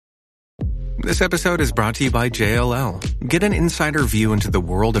This episode is brought to you by JLL. Get an insider view into the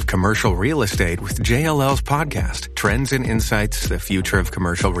world of commercial real estate with JLL's podcast, Trends and Insights, the Future of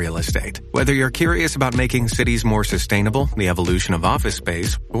Commercial Real Estate. Whether you're curious about making cities more sustainable, the evolution of office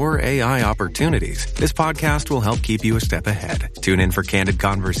space, or AI opportunities, this podcast will help keep you a step ahead. Tune in for candid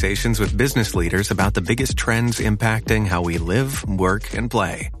conversations with business leaders about the biggest trends impacting how we live, work, and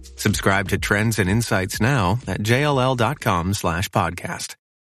play. Subscribe to Trends and Insights now at jll.com/podcast.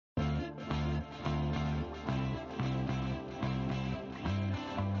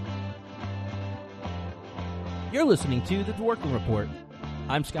 You're listening to The Dworkin Report.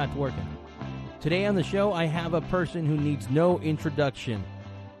 I'm Scott Dworkin. Today on the show, I have a person who needs no introduction.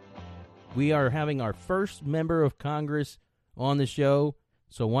 We are having our first member of Congress on the show,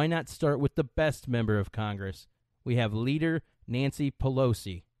 so why not start with the best member of Congress? We have Leader Nancy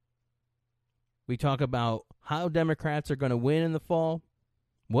Pelosi. We talk about how Democrats are going to win in the fall,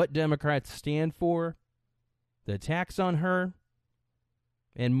 what Democrats stand for, the attacks on her,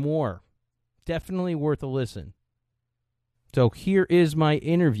 and more. Definitely worth a listen. So here is my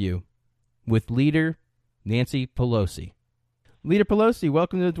interview with Leader Nancy Pelosi. Leader Pelosi,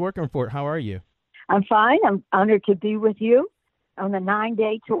 welcome to the Dworkin Report. How are you? I'm fine. I'm honored to be with you on the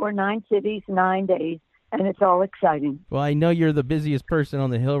 9-day tour, 9 cities, 9 days, and it's all exciting. Well, I know you're the busiest person on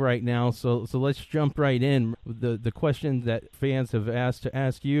the Hill right now, so let's jump right in. The question that fans have asked to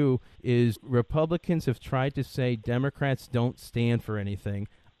ask you is, Republicans have tried to say Democrats don't stand for anything.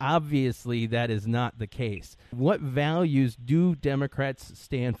 Obviously, that is not the case. What values do Democrats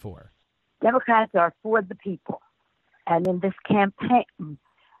stand for? Democrats are for the people. And in this campaign,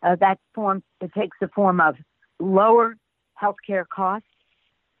 it takes the form of lower health care costs,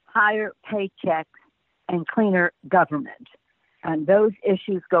 higher paychecks, and cleaner government. And those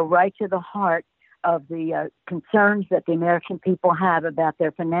issues go right to the heart of the concerns that the American people have about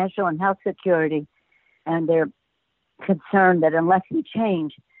their financial and health security, and their concern that unless we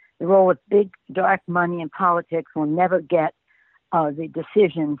change, the role of big, dark money in politics will never get the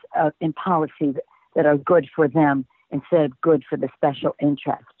decisions in policy that are good for them instead of good for the special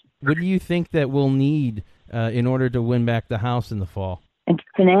interest. What do you think that we'll need in order to win back the House in the fall? And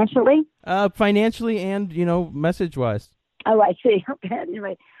financially? Financially and, message-wise. Oh, I see. Okay.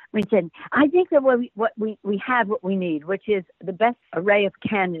 Anyway, I think that we have what we need, which is the best array of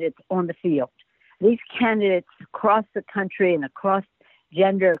candidates on the field. These candidates across the country and across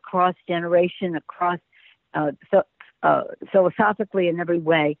gender, across generation, across philosophically in every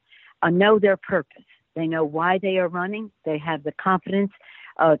way, know their purpose. They know why they are running. They have the confidence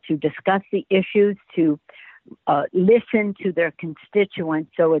to discuss the issues, to listen to their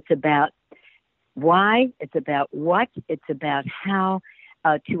constituents. So it's about why, it's about what, it's about how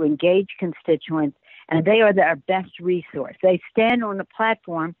to engage constituents, and they are our best resource. They stand on a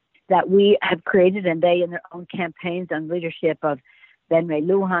platform that we have created, and they, in their own campaigns, on leadership of Ben Ray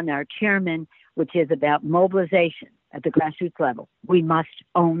Lujan, our chairman, which is about mobilization at the grassroots level. We must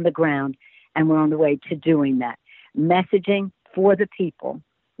own the ground, and we're on the way to doing that. Messaging for the people,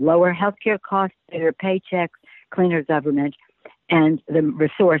 lower healthcare costs, better paychecks, cleaner government, and the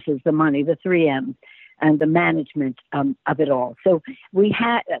resources, the money, the 3Ms, and the management of it all. So we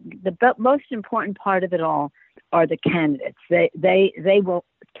have the most important part of it all are the candidates. They will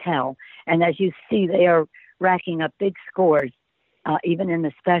tell, and as you see, they are racking up big scores. Even in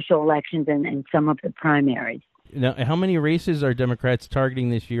the special elections and some of the primaries. Now, how many races are Democrats targeting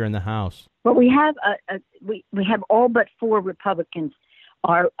this year in the House? Well, we have we have all but 4 Republicans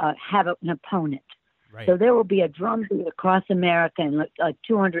have an opponent. Right. So there will be a drumbeat across America and like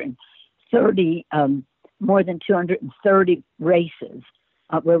 230, more than 230 races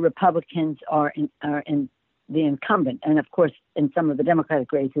where Republicans are in the incumbent, and of course in some of the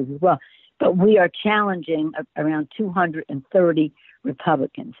Democratic races as well. But we are challenging around 230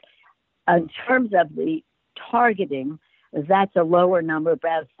 Republicans. In terms of the targeting, that's a lower number.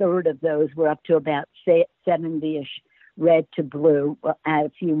 About a third of those. We're up to about 70-ish red to blue. We'll add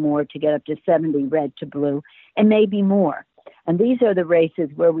a few more to get up to 70 red to blue, and maybe more. And these are the races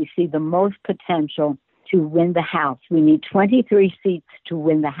where we see the most potential to win the House. We need 23 seats to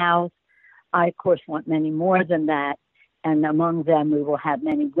win the House. I, of course, want many more than that. And among them, we will have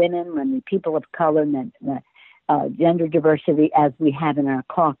many women, many people of color, gender diversity, as we have in our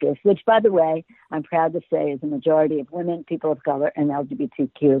caucus, which, by the way, I'm proud to say is a majority of women, people of color, and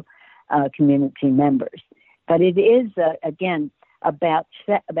LGBTQ community members. But it is, again, about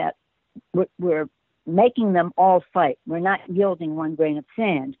we're making them all fight. We're not yielding one grain of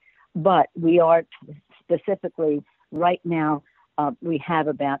sand, but we are specifically right now, we have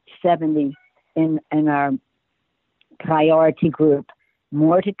about 70 in our priority group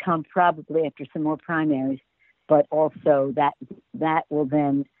More to come probably after some more primaries, but also that will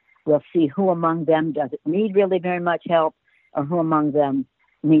then, we'll see who among them doesn't need really very much help or who among them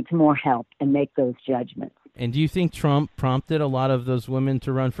needs more help and make those judgments. And do you think Trump prompted a lot of those women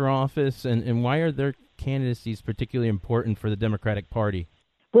to run for office? And why are their candidacies particularly important for the Democratic Party?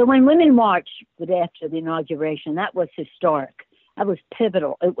 Well, when women marched the day after the inauguration, that was historic. That was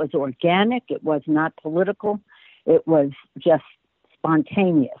pivotal. It was organic. It was not political. It was just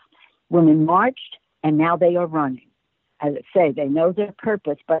spontaneous. Women marched, and now they are running. As I say, they know their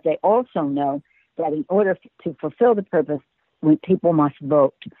purpose, but they also know that in order to fulfill the purpose, people must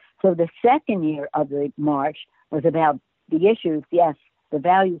vote. So the second year of the march was about the issues, yes, the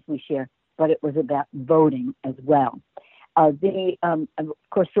values we share, but it was about voting as well. Of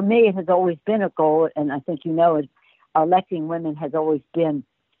course, for me, it has always been a goal, and I think you know it, electing women has always been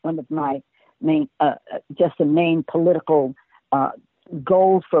one of my main political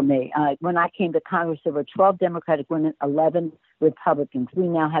goals for me. When I came to Congress, there were 12 Democratic women, 11 Republicans. We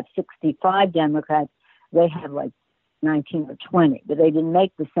now have 65 Democrats. They have like 19 or 20, but they didn't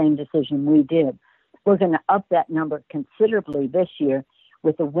make the same decision we did. We're going to up that number considerably this year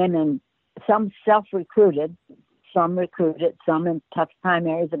with the women, some self-recruited, some recruited, some in tough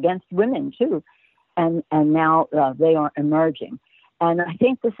primaries against women too. And now they are emerging. And I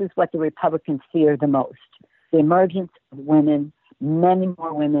think this is what the Republicans fear the most, the emergence of women, many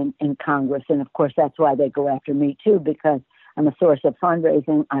more women in Congress. And of course, that's why they go after me too, because I'm a source of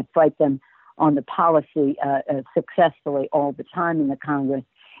fundraising. I fight them on the policy successfully all the time in the Congress,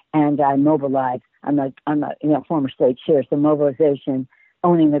 and I mobilize. I'm a former state chair, so mobilization,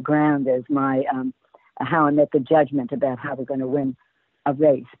 owning the ground is my how I make a judgment about how we're going to win a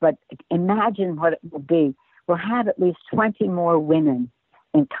race. But imagine what it will be. We'll have at least 20 more women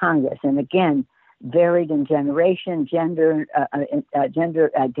in Congress, and again, varied in generation, gender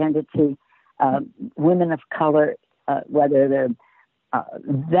identity, women of color, whether they're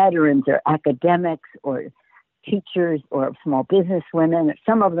veterans or academics or teachers or small business women,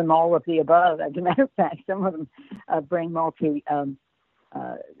 some of them all of the above. As a matter of fact, some of them bring multi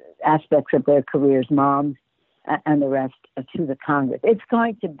aspects of their careers, moms and the rest, to the Congress. It's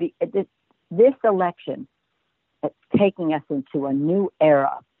going to be, this election is taking us into a new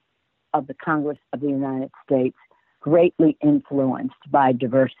era of the Congress of the United States, greatly influenced by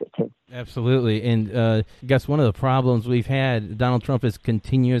diversity. Absolutely. And I guess one of the problems we've had, Donald Trump has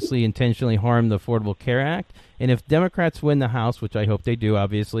continuously, intentionally harmed the Affordable Care Act. And if Democrats win the House, which I hope they do,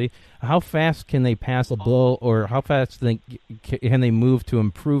 obviously, how fast can they pass a bill, or how fast can they move to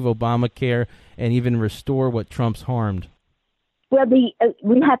improve Obamacare and even restore what Trump's harmed? Well, we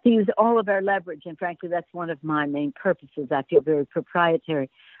have to use all of our leverage. And frankly, that's one of my main purposes. I feel very proprietary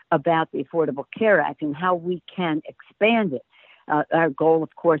about the Affordable Care Act and how we can expand it. Our goal,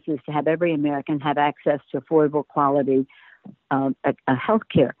 of course, is to have every American have access to affordable, quality health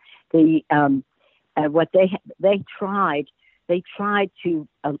care. What they tried to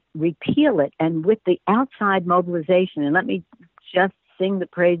repeal it, and with the outside mobilization, and let me just sing the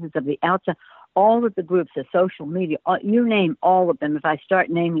praises of the outside, all of the groups, the social media, you name all of them. If I start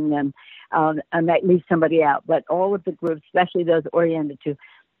naming them, I might leave somebody out, but all of the groups, especially those oriented to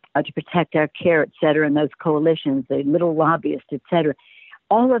protect our care, et cetera, and those coalitions, the little lobbyists, et cetera.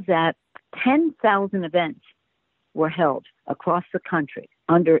 All of that, 10,000 events were held across the country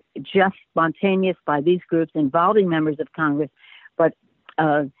under just spontaneous by these groups involving members of Congress, but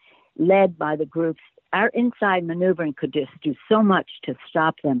led by the groups. Our inside maneuvering could just do so much to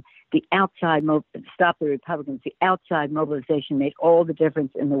stop them. The outside, stop the Republicans. The outside mobilization made all the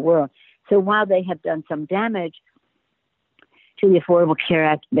difference in the world. So while they have done some damage to the Affordable Care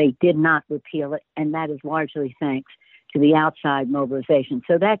Act, they did not repeal it, and that is largely thanks to the outside mobilization.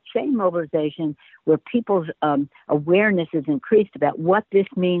 So that same mobilization where people's awareness is increased about what this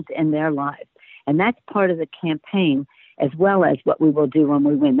means in their lives, and that's part of the campaign as well as what we will do when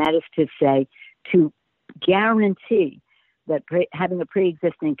we win. That is to say, to guarantee that having a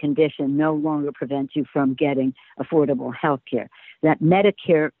pre-existing condition no longer prevents you from getting affordable health care, that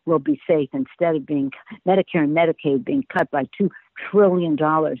Medicare will be safe instead of being Medicare and Medicaid being cut by $2 trillion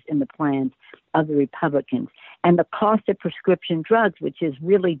in the plans of the Republicans, and the cost of prescription drugs, which is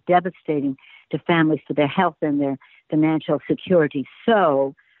really devastating to families, to their health and their financial security.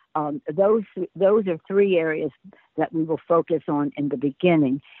 So those are three areas that we will focus on in the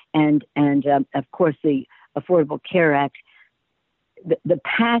beginning, and of course the Affordable Care Act. The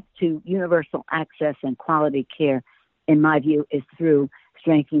path to universal access and quality care, in my view, is through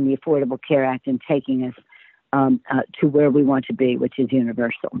strengthening the Affordable Care Act and taking us to where we want to be, which is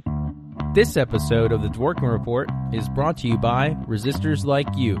universal. This episode of the Dworkin Report is brought to you by resistors like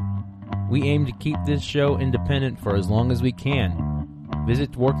you. We aim to keep this show independent for as long as we can.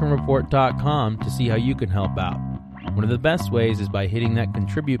 Visit dworkinreport.com to see how you can help out. One of the best ways is by hitting that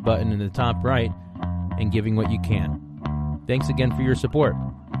contribute button in the top right and giving what you can. Thanks again for your support.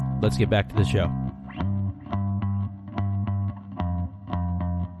 Let's get back to the show.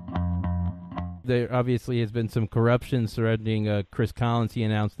 There obviously has been some corruption surrounding Chris Collins. He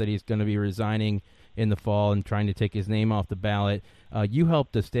announced that he's going to be resigning in the fall and trying to take his name off the ballot. You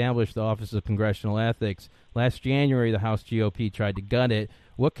helped establish the Office of Congressional Ethics. Last January, the House GOP tried to gut it.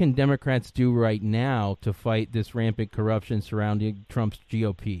 What can Democrats do right now to fight this rampant corruption surrounding Trump's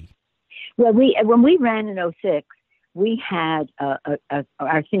GOP? Well, when we ran in 2006, we had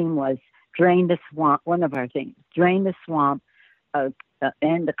our theme was drain the swamp. One of our themes, drain the swamp,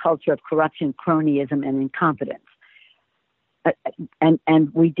 and the culture of corruption, cronyism, and incompetence.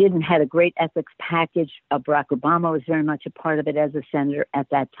 And we had a great ethics package. Barack Obama was very much a part of it as a senator at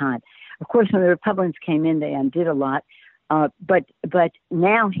that time. Of course, when the Republicans came in, they undid a lot. But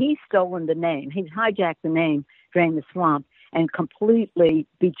now he's stolen the name. He's hijacked the name, Drain the Swamp, and completely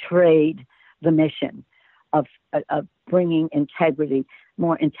betrayed the mission of bringing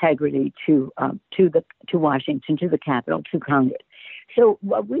more integrity to Washington, to the Capitol, to Congress. So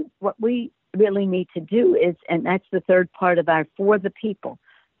what we really need to do is, and that's the third part of our for the people,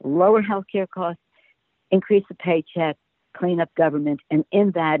 lower healthcare costs, increase the paycheck, clean up government, and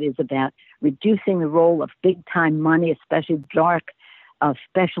in that is about reducing the role of big time money, especially dark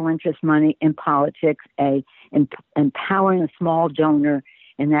special interest money in politics, empowering a small donor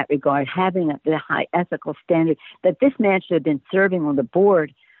in that regard, having the high ethical standard that this man should have been serving on the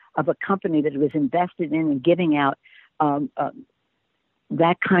board of a company that was invested in and giving out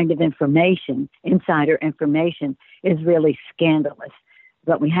that kind of information, insider information, is really scandalous.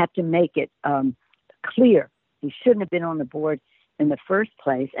 But we have to make it clear he shouldn't have been on the board in the first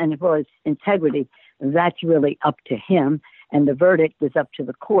place. And as far as integrity, that's really up to him, and the verdict is up to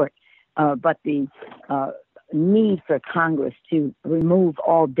the court. But the need for Congress to remove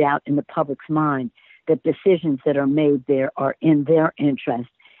all doubt in the public's mind that decisions that are made there are in their interest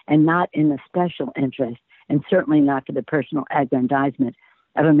and not in the special interest, and certainly not for the personal aggrandizement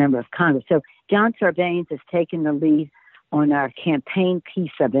of a member of Congress. So John Sarbanes has taken the lead on our campaign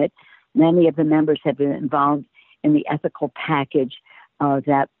piece of it. Many of the members have been involved in the ethical package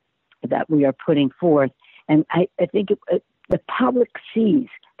that we are putting forth. And I think the public sees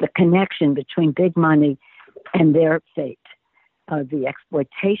the connection between big money and their fate, the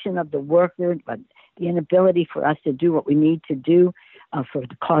exploitation of the worker, but the inability for us to do what we need to do for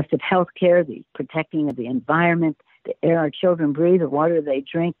the cost of health care, the protecting of the environment, the air our children breathe, the water they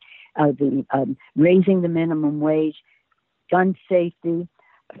drink, raising the minimum wage, gun safety,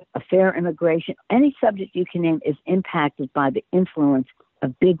 a fair immigration. Any subject you can name is impacted by the influence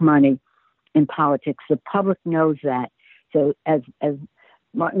of big money in politics. The public knows that. So as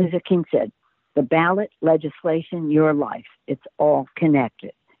Martin Luther King said, the ballot, legislation, your life, it's all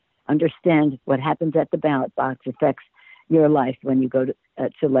connected. Understand what happens at the ballot box affects your life when you go to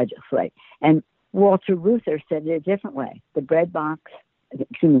legislate. And Walter Reuther said it a different way. The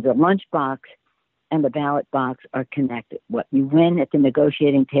lunch box and the ballot box are connected. What you win at the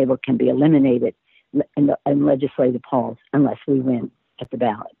negotiating table can be eliminated in legislative halls unless we win at the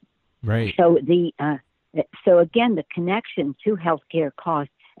ballot. Right. So so again, the connection to healthcare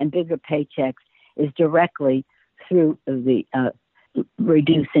costs and bigger paychecks is directly through the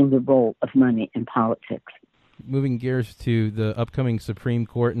reducing the role of money in politics. Moving gears to the upcoming Supreme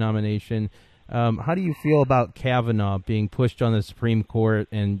Court nomination, how do you feel about Kavanaugh being pushed on the Supreme Court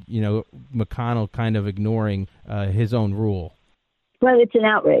and, McConnell kind of ignoring his own rule? Well, it's an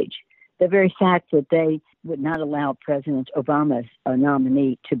outrage. The very fact that they would not allow President Obama's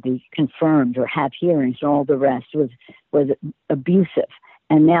nominee to be confirmed or have hearings and all the rest was abusive.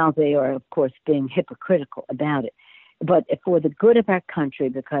 And now they are, of course, being hypocritical about it. But for the good of our country,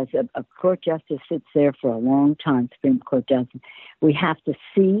 because a court justice sits there for a long time, Supreme Court justice, we have to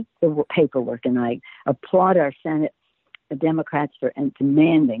see the paperwork. And I applaud our Senate Democrats for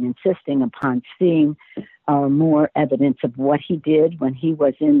insisting upon seeing more evidence of what he did when he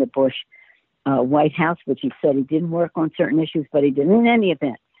was in the Bush White House, which he said he didn't work on certain issues, but he did. In any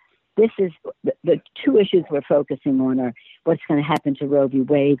event, this is the two issues we're focusing on are what's going to happen to Roe v.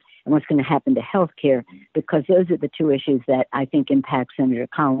 Wade and what's going to happen to health care, because those are the two issues that I think impact Senator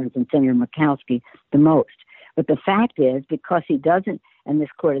Collins and Senator Murkowski the most. But the fact is, because he doesn't, and this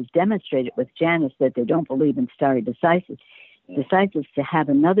court has demonstrated with Janice that they don't believe in stare decisis, to have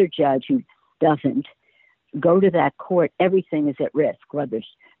another judge who doesn't go to that court, everything is at risk, whether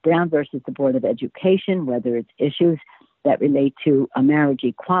Brown versus the Board of Education, whether it's issues that relate to marriage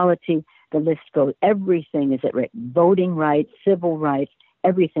equality. The list goes, everything is at risk. Voting rights, civil rights,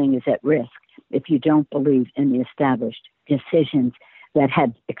 everything is at risk if you don't believe in the established decisions that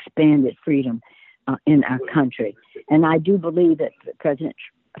have expanded freedom in our country. And I do believe that President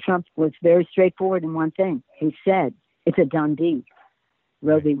Trump was very straightforward in one thing. He said, it's a done deal.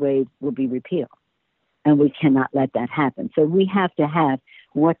 Roe v. Wade will be repealed. And we cannot let that happen. So we have to have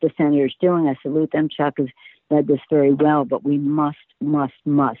what the senator's doing. I salute them. Chuck has led this very well, but we must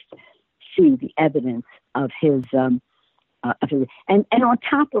see the evidence of his, and on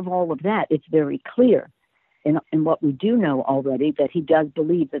top of all of that, it's very clear in what we do know already that he does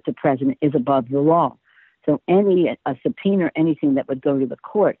believe that the president is above the law. So a subpoena or anything that would go to the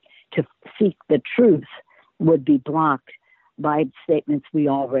court to seek the truth would be blocked by statements we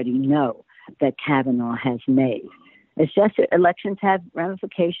already know that Kavanaugh has made. It's just that elections have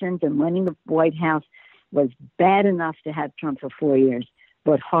ramifications, and winning the White House was bad enough to have Trump for 4 years,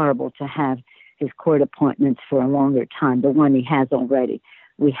 but horrible to have his court appointments for a longer time, the one he has already.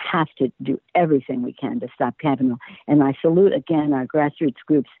 We have to do everything we can to stop Kavanaugh. And I salute, again, our grassroots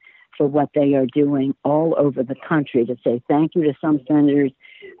groups for what they are doing all over the country, to say thank you to some senators,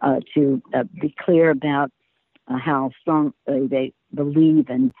 to be clear about how strong they believe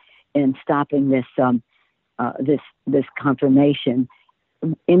in stopping this confirmation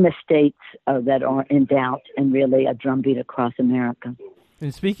in the states that are in doubt, and really a drumbeat across America.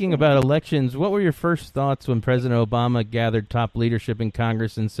 And speaking about elections, what were your first thoughts when President Obama gathered top leadership in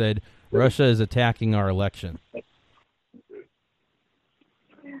Congress and said, Russia is attacking our election?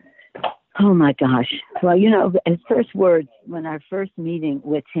 Oh, my gosh. Well, his first words when our first meeting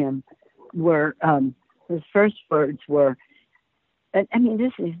with him were, his first words were, this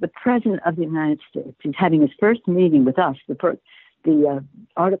is the President of the United States. He's having his first meeting with us, the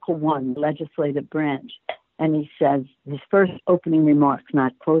Article 1 legislative branch. And he says his first opening remarks,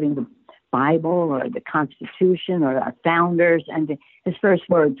 not quoting the Bible or the Constitution or our founders, and his first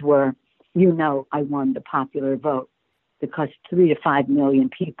words were, I won the popular vote, because 3 to 5 million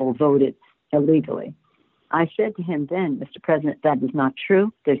people voted illegally. I said to him then, Mr. President, that is not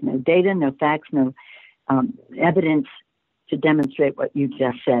true. There's no data, no facts, no evidence to demonstrate what you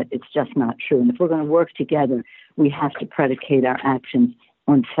just said. It's just not true. And if we're going to work together, we have to predicate our actions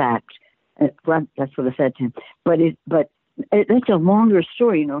on fact. That's what I said to him. But it's a longer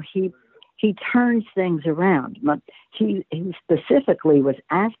story. He turns things around. He specifically was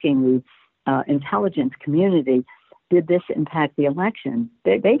asking the intelligence community, did this impact the election?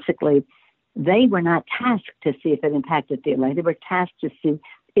 They were not tasked to see if it impacted the election. They were tasked to see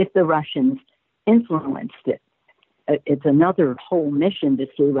if the Russians influenced it. It's another whole mission to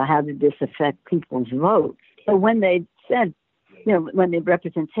see, well, how did this affect people's vote? So when they said, when the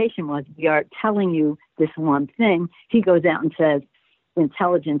representation was, we are telling you this one thing, he goes out and says, the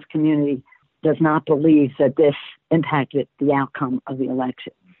intelligence community does not believe that this impacted the outcome of the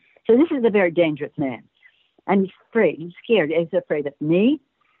election. So this is a very dangerous man. And he's afraid. He's scared. He's afraid of me.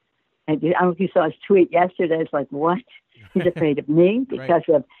 I don't know if you saw his tweet yesterday. It's like, what? He's afraid of me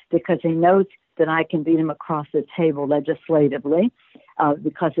because he knows that I can beat him across the table legislatively,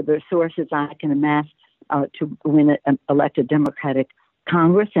 because of the sources I can amass to win elect a Democratic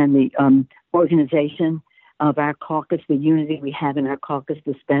Congress, and the organization of our caucus, the unity we have in our caucus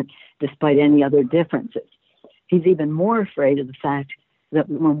despite any other differences. He's even more afraid of the fact that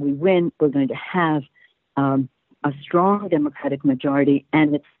when we win, we're going to have a strong Democratic majority,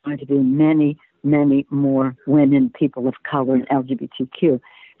 and it's going to be many, many more women, people of color, and LGBTQ.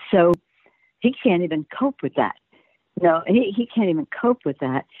 So he can't even cope with that. No, he can't even cope with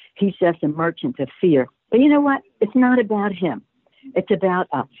that. He's just a merchant of fear. But you know what? It's not about him. It's about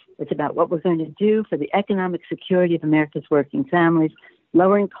us. It's about what we're going to do for the economic security of America's working families,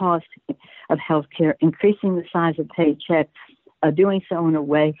 lowering costs of health care, increasing the size of paychecks, doing so in a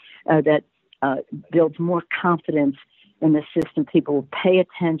way that builds more confidence in the system. People will pay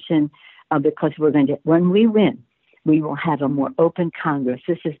attention because when we win, we will have a more open Congress.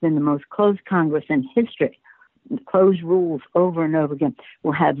 This has been the most closed Congress in history. Closed rules over and over again.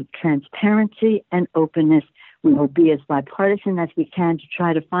 We'll have transparency and openness. We will be as bipartisan as we can to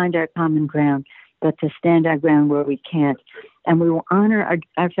try to find our common ground, but to stand our ground where we can't. And we will honor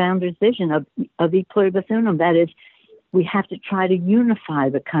our founders' vision of e pluribus unum. That is, we have to try to unify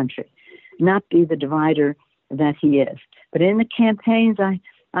the country, not be the divider that he is. But in the campaigns,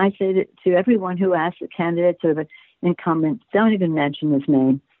 I say to everyone who asks the candidates or the incumbents, don't even mention his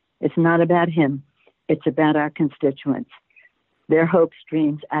name. It's not about him. It's about our constituents, their hopes,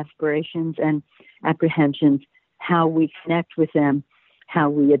 dreams, aspirations, and apprehensions, how we connect with them, how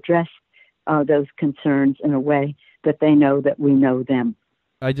we address those concerns in a way that they know that we know them.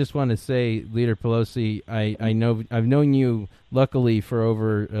 I just want to say, Leader Pelosi, I know I've known you, luckily, for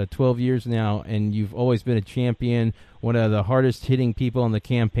over 12 years now, and you've always been a champion, one of the hardest-hitting people on the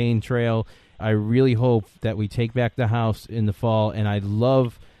campaign trail. I really hope that we take back the House in the fall, and I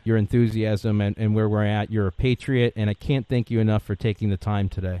love your enthusiasm and where we're at. You're a patriot, and I can't thank you enough for taking the time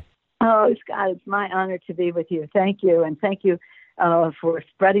today. Oh, Scott, it's my honor to be with you. Thank you, and thank you for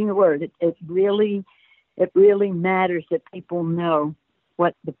spreading the word. It really matters that people know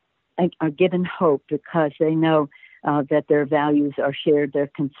are given hope, because they know that their values are shared, their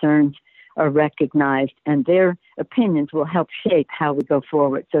concerns are recognized, and their opinions will help shape how we go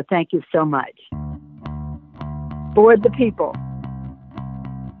forward. So thank you so much. For the people.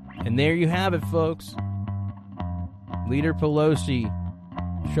 And there you have it, folks. Leader Pelosi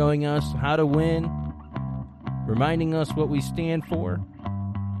showing us how to win, reminding us what we stand for.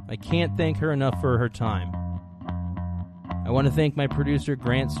 I can't thank her enough for her time. I want to thank my producer,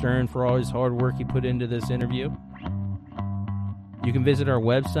 Grant Stern, for all his hard work he put into this interview. You can visit our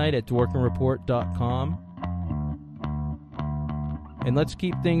website at dworkinreport.com. And let's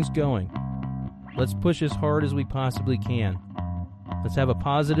keep things going. Let's push as hard as we possibly can. Let's have a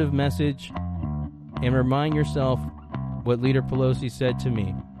positive message and remind yourself what Leader Pelosi said to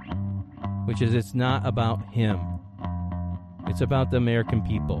me, which is it's not about him. It's about the American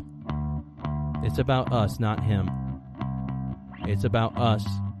people. It's about us, not him. It's about us,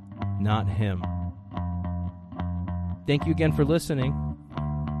 not him. Thank you again for listening.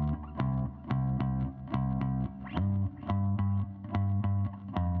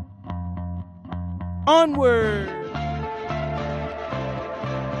 Onward!